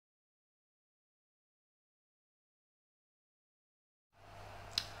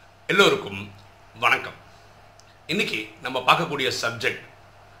எல்லோருக்கும் வணக்கம். இன்னைக்கு நம்ம பார்க்கக்கூடிய subject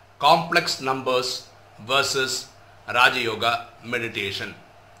complex numbers versus Raja Yoga meditation.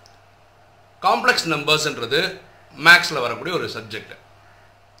 Complex நம்பர்ஸ்ன்றது மேக்ஸில் வரக்கூடிய ஒரு சப்ஜெக்ட்.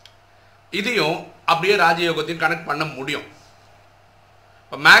 இதையும் அப்படியே ராஜயோகத்தையும் கனெக்ட் பண்ண முடியும்.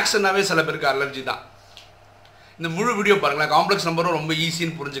 இப்போ மேக்ஸ்னாவே சில பேருக்கு அலர்ஜி தான். இந்த முழு வீடியோ பாருங்களேன். காம்ப்ளெக்ஸ் நம்பரும் ரொம்ப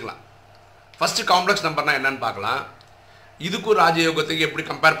ஈஸின்னு புரிஞ்சுக்கலாம். ஃபஸ்ட்டு காம்ப்ளெக்ஸ் நம்பர்னால் என்னன்னு பார்க்கலாம். இதுக்கும் ராஜயோகத்துக்கு எப்படி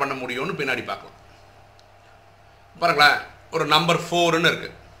கம்பேர் பண்ண முடியும்னு பின்னாடி பார்க்கலாம். பாருங்களேன், ஒரு நம்பர் 4ன்னு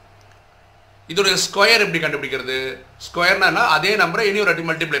இருக்குது. இதோடைய ஸ்கொயர் எப்படி கண்டுபிடிக்கிறது? ஸ்கொயர்னா அதே நம்பரை இனி ஒரு வாட்டி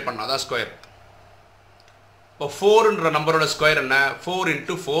மல்டிப்ளை பண்ணணும், அதான் ஸ்கொயர். இப்போ 4ன்ற நம்பரோட ஸ்கொயர் என்ன? 4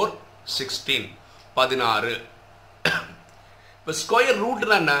 × 4 16, 16. இப்போ ஸ்கொயர்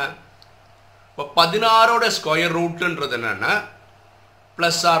ரூட்னா என்ன? இப்போ 16ஓட ஸ்கொயர் ரூட்டுன்றது என்னன்னா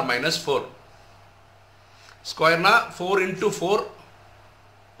ப்ளஸ் ஆர் மைனஸ் 4. ஸ்கொயர்னா 4 × 4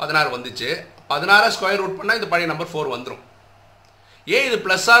 16 வந்துச்சு. 16 ஸ்கொயர் ரூட் பண்ணால் இது பழைய நம்பர் 4 வந்துடும். ஏன் இது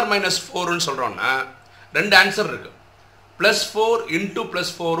ப்ளஸ் ஆர் மைனஸ் 4ன்னு சொல்கிறோன்னா ரெண்டு ஆன்சர் இருக்குது. +4 ×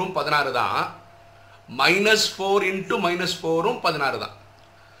 +4 16 தான், -4 × -4 16 தான்.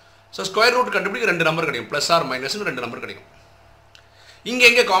 ஸோ ஸ்கொயர் ரூட் கண்டுபிடிக்க ரெண்டு நம்பர் கிடைக்கும், ப்ளஸ் ஆர் மைனஸ்னு ரெண்டு நம்பர் கிடைக்கும். இங்கே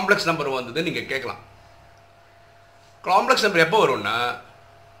எங்கே காம்ப்ளெக்ஸ் நம்பர் வந்தது நீங்கள் கேட்கலாம். காம்ப்ளெக்ஸ் நம்பர் எப்போ வரும்னா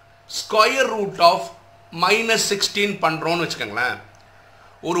ஸ்கொயர் ரூட் ஆஃப் -16 பண்ணுறோன்னு வச்சுக்கோங்களேன்.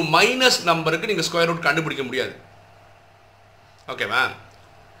 ஒரு மைனஸ் நம்பருக்கு நீங்கள் ஸ்கொயர் ரூட் கண்டுபிடிக்க முடியாது, ஓகேவா?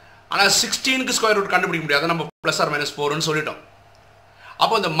 ஆனால் 16க்கு ஸ்கொயர் ரூட் கண்டுபிடிக்க முடியாது. நம்ம ப்ளஸ் ஆர் மைனஸ் 4ன்னு சொல்லிட்டோம்.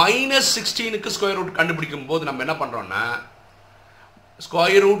 அப்போ இந்த -16க்கு ஸ்கொயர் ரூட் கண்டுபிடிக்கும் போது நம்ம என்ன பண்ணுறோன்னா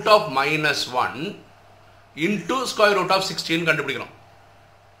square root of -1 × square root of 16 கண்டுபிடிக்கிறோம்.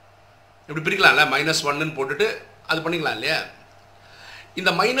 இப்படி பிரிக்கலாம்ல, -1ன்னு போட்டுட்டு அது பண்ணிக்கலாம் இல்லையா? இந்த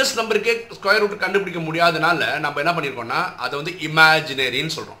மைனஸ் நம்பருக்கே ஸ்கொயர் ரூட் கண்டுபிடிக்க முடியாதனால நம்ம என்ன பண்ணியிருக்கோம்னா அதை வந்து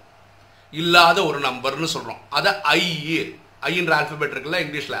இமேஜினரின்னு சொல்கிறோம், இல்லாத ஒரு நம்பர்னு சொல்கிறோம். அதை ஐன்ற ஆல்ஃபபெட் இருக்குல்ல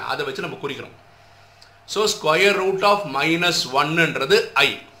இங்கிலீஷில், அதை வச்சு நம்ம குறிக்கிறோம். ஸோ ஸ்கொயர் ரூட் ஆஃப் -1ன்றது ஐ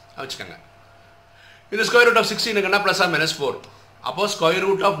வச்சுக்கோங்க. இந்த square root of 16க்குன்னா plus R minus 4. அப்போது ஸ்கொயர்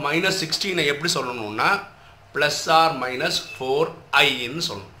ரூட் ஆஃப் -16 எப்படி சொல்லணும்னா ப்ளஸ் ஆர் மைனஸ் 4iன்னு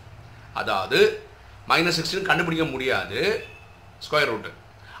சொல்லணும். அதாவது -16 கண்டுபிடிக்க முடியாது ஸ்கொயர் ரூட்டு,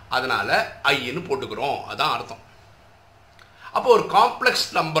 அதனால் ஐன்னு போட்டுக்கிறோம், அதான் அர்த்தம். அப்போ ஒரு காம்ப்ளெக்ஸ்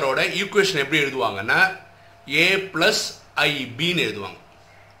நம்பரோட ஈக்குவேஷன் எப்படி எழுதுவாங்கன்னா a + IBன்னு எழுதுவாங்க.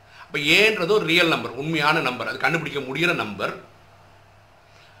 அப்போ ஏன்றது ஒரு ரியல் நம்பர், உண்மையான நம்பர், அது கண்டுபிடிக்க முடிகிற நம்பர்.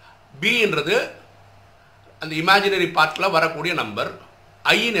 பின்றது அந்த இமேஜினரி பார்ட்டில் வரக்கூடிய நம்பர்.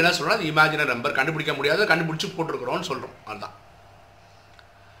 ஐன்னு என்ன சொல்கிறோம்? அது இமேஜினரி நம்பர், கண்டுபிடிக்க முடியாத கண்டுபிடிச்சி போட்டிருக்கிறோன்னு சொல்கிறோம், அதுதான்.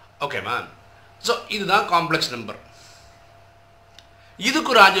 ஓகேவா? ஸோ இதுதான் காம்ப்ளெக்ஸ் நம்பர்.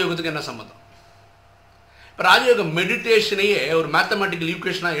 இதுக்கு ராஜயோகத்துக்கு என்ன சம்மந்தம்? இப்போ ராஜயோக மெடிடேஷனையே ஒரு மேத்தமெட்டிக்கல்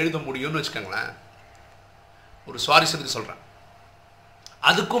ஈக்குவேஷனாக எழுத முடியும்னு வச்சுக்கோங்களேன். ஒரு சுவாரஸ்யத்துக்கு சொல்கிறேன்.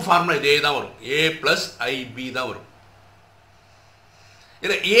 அதுக்கும் ஃபார்முலா இதே தான் வரும், a + IB தான் வரும்.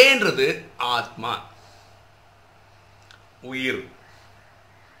 இதில் ஏன்றது ஆத்மா, உயிர்,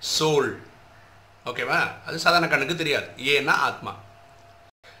 சோல், ஓகேவா? அது சாதாரண கண்ணுக்கு தெரியாது. ஏன்னா ஆத்மா.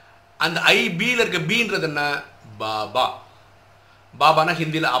 அந்த IBயில் இருக்க பீன்றது என்ன? பாபா. பாபானா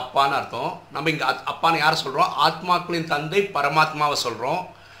ஹிந்தியில் அப்பான்னு அர்த்தம். நம்ம இங்கே அப்பான்னு யாரை சொல்கிறோம்? ஆத்மாக்களின் தந்தை பரமாத்மாவை சொல்கிறோம்.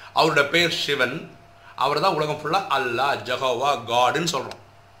 அவரோட பேர் சிவன். அவர் தான் உலகம் ஃபுல்லாக அல்லாஹ், ஜெகோவா, காடுன்னு சொல்கிறோம்,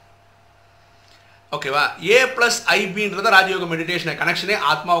 ஓகேவா? a + IBன்றத ராஜயோக மெடிடேஷன் கனெக்ஷனே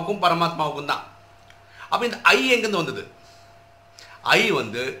ஆத்மாவுக்கும் பரமாத்மாவுக்கும் தான். அப்போ இந்த ஐ எங்கேருந்து வந்தது? ஐ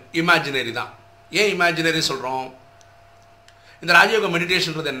வந்து இமேஜினரி தான். ஏன் இமேஜினரி சொல்கிறோம்? இந்த ராஜயோக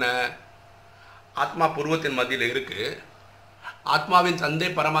மெடிடேஷன்றது என்ன? ஆத்மா புருவத்தின் மத்தியில் இருக்குது. ஆத்மாவின் தந்தை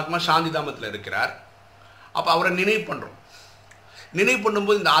பரமாத்மா சாந்தி தாமத்தில் இருக்கிறார். அப்போ அவரை நினைவு பண்ணுறோம். நினைவு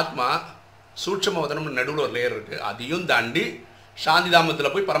பண்ணும்போது இந்த ஆத்மா சூட்சம வதனம் நடுவில் ஒரு லேயர் இருக்குது, அதையும் தாண்டி சாந்தி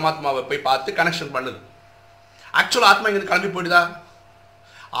தாமத்தில் போய் பரமாத்மாவை போய் பார்த்து கனெக்ஷன் பண்ணுது. ஆக்சுவலாக ஆத்மா இங்கே கிளம்பி போயிடுதா?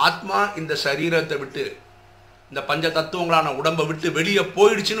 ஆத்மா இந்த சரீரத்தை விட்டு, இந்த பஞ்ச தத்துவங்களான உடம்பை விட்டு வெளியே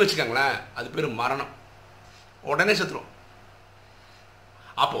போயிடுச்சுன்னு வச்சுக்கோங்களேன், அது பேர் மரணம், உடனே செத்துரும்.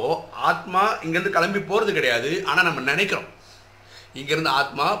 அப்போது ஆத்மா இங்கேருந்து கிளம்பி போகிறது கிடையாது, ஆனால் நம்ம நினைக்கிறோம் இங்கேருந்து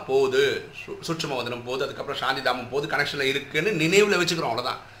ஆத்மா போகுது, சூட்சும வதனம் போகுது, அதுக்கப்புறம் சாந்தி தாமம் போகுது, கனெக்ஷனில் இருக்குன்னு நினைவில் வச்சுக்கிறோம்,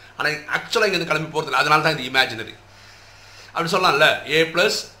 அவ்வளோதான். ஆனால் ஆக்சுவலாக இங்கேருந்து கிளம்பி போகிறது இல்லை, அதனால தான் இது இமேஜினரி. அப்படி சொல்லலாம்ல, a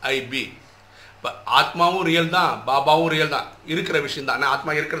 + IB. இப்போ ஆத்மாவும் ரியல் தான், பாபாவும் ரியல் தான், இருக்கிற விஷயம் தான். நான்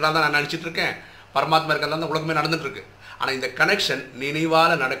ஆத்மா இருக்கிறதா தான் நான் நினச்சிட்டு இருக்கேன், பரமாத்மா இருக்கிறதா தான் உலகமே நடந்துட்டுருக்கு. ஆனால் இந்த கனெக்ஷன்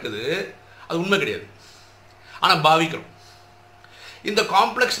நினைவால் நடக்குது, அது உண்மை கிடையாது, ஆனால் பாவிக்கிறோம். இந்த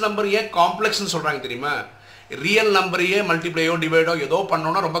காம்ப்ளெக்ஸ் நம்பர் ஏன் காம்ப்ளெக்ஸ்ன்னு சொல்கிறாங்க தெரியுமா? ரியல் நம்பரையே மல்டிப்ளையோ டிவைடோ ஏதோ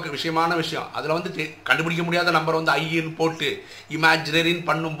பண்ணோன்னா ரொம்ப விஷயமான விஷயம். அதில் வந்து கண்டுபிடிக்க முடியாத நம்பர் வந்து ஐன்னு போட்டு இமேஜினரின்னு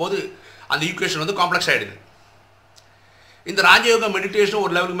பண்ணும்போது அந்த ஈக்குவேஷன் வந்து காம்ப்ளெக்ஸ் ஆகிடுது. இந்த ராஜயோக மெடிடேஷன்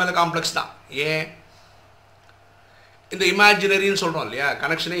ஒரு லெவலுக்கு மேலே காம்ப்ளெக்ஸ் தான். ஏன்? இந்த இமேஜினரின்னு சொல்கிறோம் இல்லையா,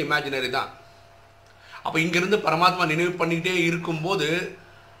 கனெக்ஷனே இமேஜினரி தான். அப்போ இங்கேருந்து பரமாத்மா நினைவு பண்ணிக்கிட்டே இருக்கும்போது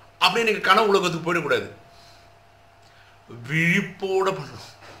அப்படியே நீங்கள் கனவு உலகத்துக்கு போயிடக்கூடாது, விழிப்போட பண்ணணும்.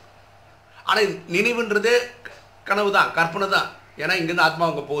 ஆனால் நினைவுன்றதே கனவு தான், கற்பனை தான். ஏன்னா இங்கேருந்து ஆத்மா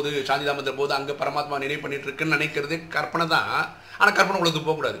அங்கே போகுது, சாந்தி தாமத்தில் போகுது, அங்கே பரமாத்மா நினைவு பண்ணிட்டு இருக்குன்னு நினைக்கிறது கற்பனை தான். ஆனால் கற்பனை உலகத்துக்கு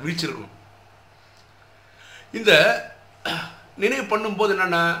போகக்கூடாது, விழிச்சிருக்கணும். இந்த நினைவு பண்ணும்போது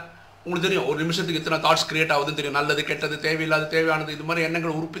என்னென்னா உங்களுக்கு தெரியும், ஒரு நிமிஷத்துக்கு இத்தனை தாட்ஸ் கிரியேட் ஆகுதுன்னு தெரியும். நல்லது கெட்டது தேவையில்லாது தேவையானது இது மாதிரி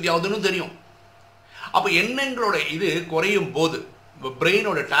எண்ணங்கள் உற்பத்தி ஆகுதுன்னு தெரியும். அப்போ எண்ணங்களோட இது குறையும் போது,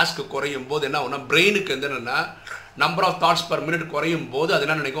 பிரெயினோட டாஸ்க்கு குறையும் போது என்ன ஆகும்னா, பிரெயினுக்கு வந்து என்னென்னா number of thoughts per minute குறையும் போது அது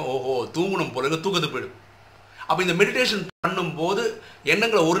என்ன நினைக்கும், ஓஹோ தூங்கணும் போல தூக்கத்து போயிடும். அப்போ இந்த மெடிடேஷன் பண்ணும்போது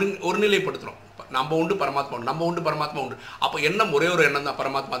எண்ணங்களை ஒருநிலைப்படுத்துகிறோம். நம்ம உண்டு பரமாத்மா உண்டு, நம்ம உண்டு பரமாத்மா உண்டு. அப்போ எண்ணம் ஒரே ஒரு எண்ணம் தான்,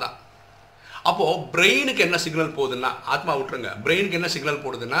 பரமாத்மா தான். அப்போது பிரெயினுக்கு என்ன சிக்னல் போகுதுன்னா, ஆத்மா விட்டுருங்க, பிரெயினுக்கு என்ன சிக்னல்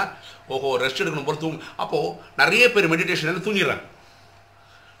போடுதுன்னா, ஓஹோ ரெஸ்ட் எடுக்கணும் போல தூங்கு. அப்போது நிறைய பேர் மெடிடேஷன் தூங்கிடுறாங்க.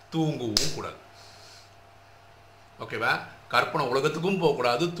 தூங்கவும் கூடாது, ஓகேவா? கற்பனை உலகத்துக்கும்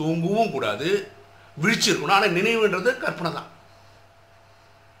போகக்கூடாது, தூங்கவும் கூடாது, விழிச்சிருக்கணும். ஆனால் நினைவுன்றது கற்பனை தான்.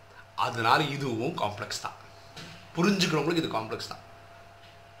 அதனால இதுவும் காம்ப்ளெக்ஸ் தான். புரிஞ்சுக்கிறவங்களுக்கு இது காம்ப்ளெக்ஸ் தான்.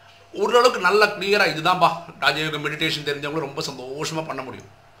 ஓரளவுக்கு நல்லா கிளியராக இதுதான்ப்பா ராஜயோக மெடிடேஷன் தெரிஞ்சவங்களும் ரொம்ப சந்தோஷமாக பண்ண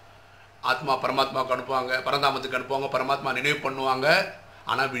முடியும். ஆத்மா பரமாத்மாவுக்கு அனுப்புவாங்க, பரந்தாமத்துக்கு அனுப்புவாங்க, பரமாத்மா நினைவு பண்ணுவாங்க,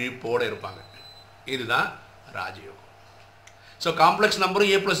 ஆனால் விழிப்போடு இருப்பாங்க. இதுதான் ராஜயோகம். ஸோ காம்ப்ளெக்ஸ்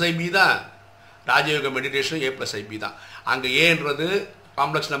நம்பரும் A+IB தான், ராஜயோக மெடிடேஷன் A+IB தான். அங்கே ஏன்றது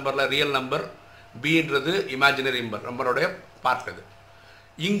காம்ப்ளெக்ஸ் நம்பரில் ரியல் நம்பர், பின்றது இமேஜினரி நம்பரோடைய பார்ட். அது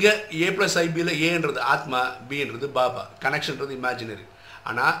இங்கே A+IBயில் ஏன்றது ஆத்மா, பின்றது பாபா, கனெக்ஷன்றது இமேஜினரி.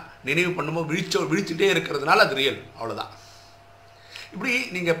 ஆனால் நினைவு பண்ணும்போது விழிச்சுட்டே இருக்கிறதுனால அது ரியல், அவ்வளோதான். இப்படி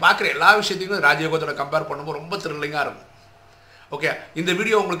நீங்கள் பார்க்குற எல்லா விஷயத்தையும் ராஜயோகத்தோட கம்பேர் பண்ணும்போது ரொம்ப த்ரில்லிங்காக இருக்கும். ஓகே, இந்த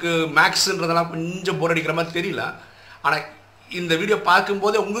வீடியோ உங்களுக்கு மேக்ஸுன்றதெல்லாம் கொஞ்சம் போர் அடிக்கிற மாதிரி தெரியல. ஆனால் இந்த வீடியோ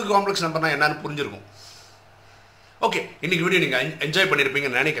பார்க்கும்போதே உங்களுக்கு காம்ப்ளெக்ஸ் நம்பர்னா என்னன்னு புரிஞ்சிருக்கும். ஓகே, இன்றைக்கி வீடியோ நீங்கள் என்ஜாய்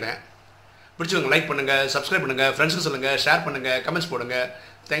பண்ணியிருப்பீங்கன்னு நினைக்கிறேன். பிடிச்சவங்க லைக் பண்ணுங்கள், சப்ஸ்கிரைப் பண்ணுங்கள், ஃப்ரெண்ட்ஸுக்கு சொல்லுங்கள், ஷேர் பண்ணுங்கள், கமெண்ட்ஸ் போடுங்கள்.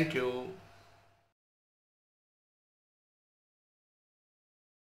 தேங்க்யூ.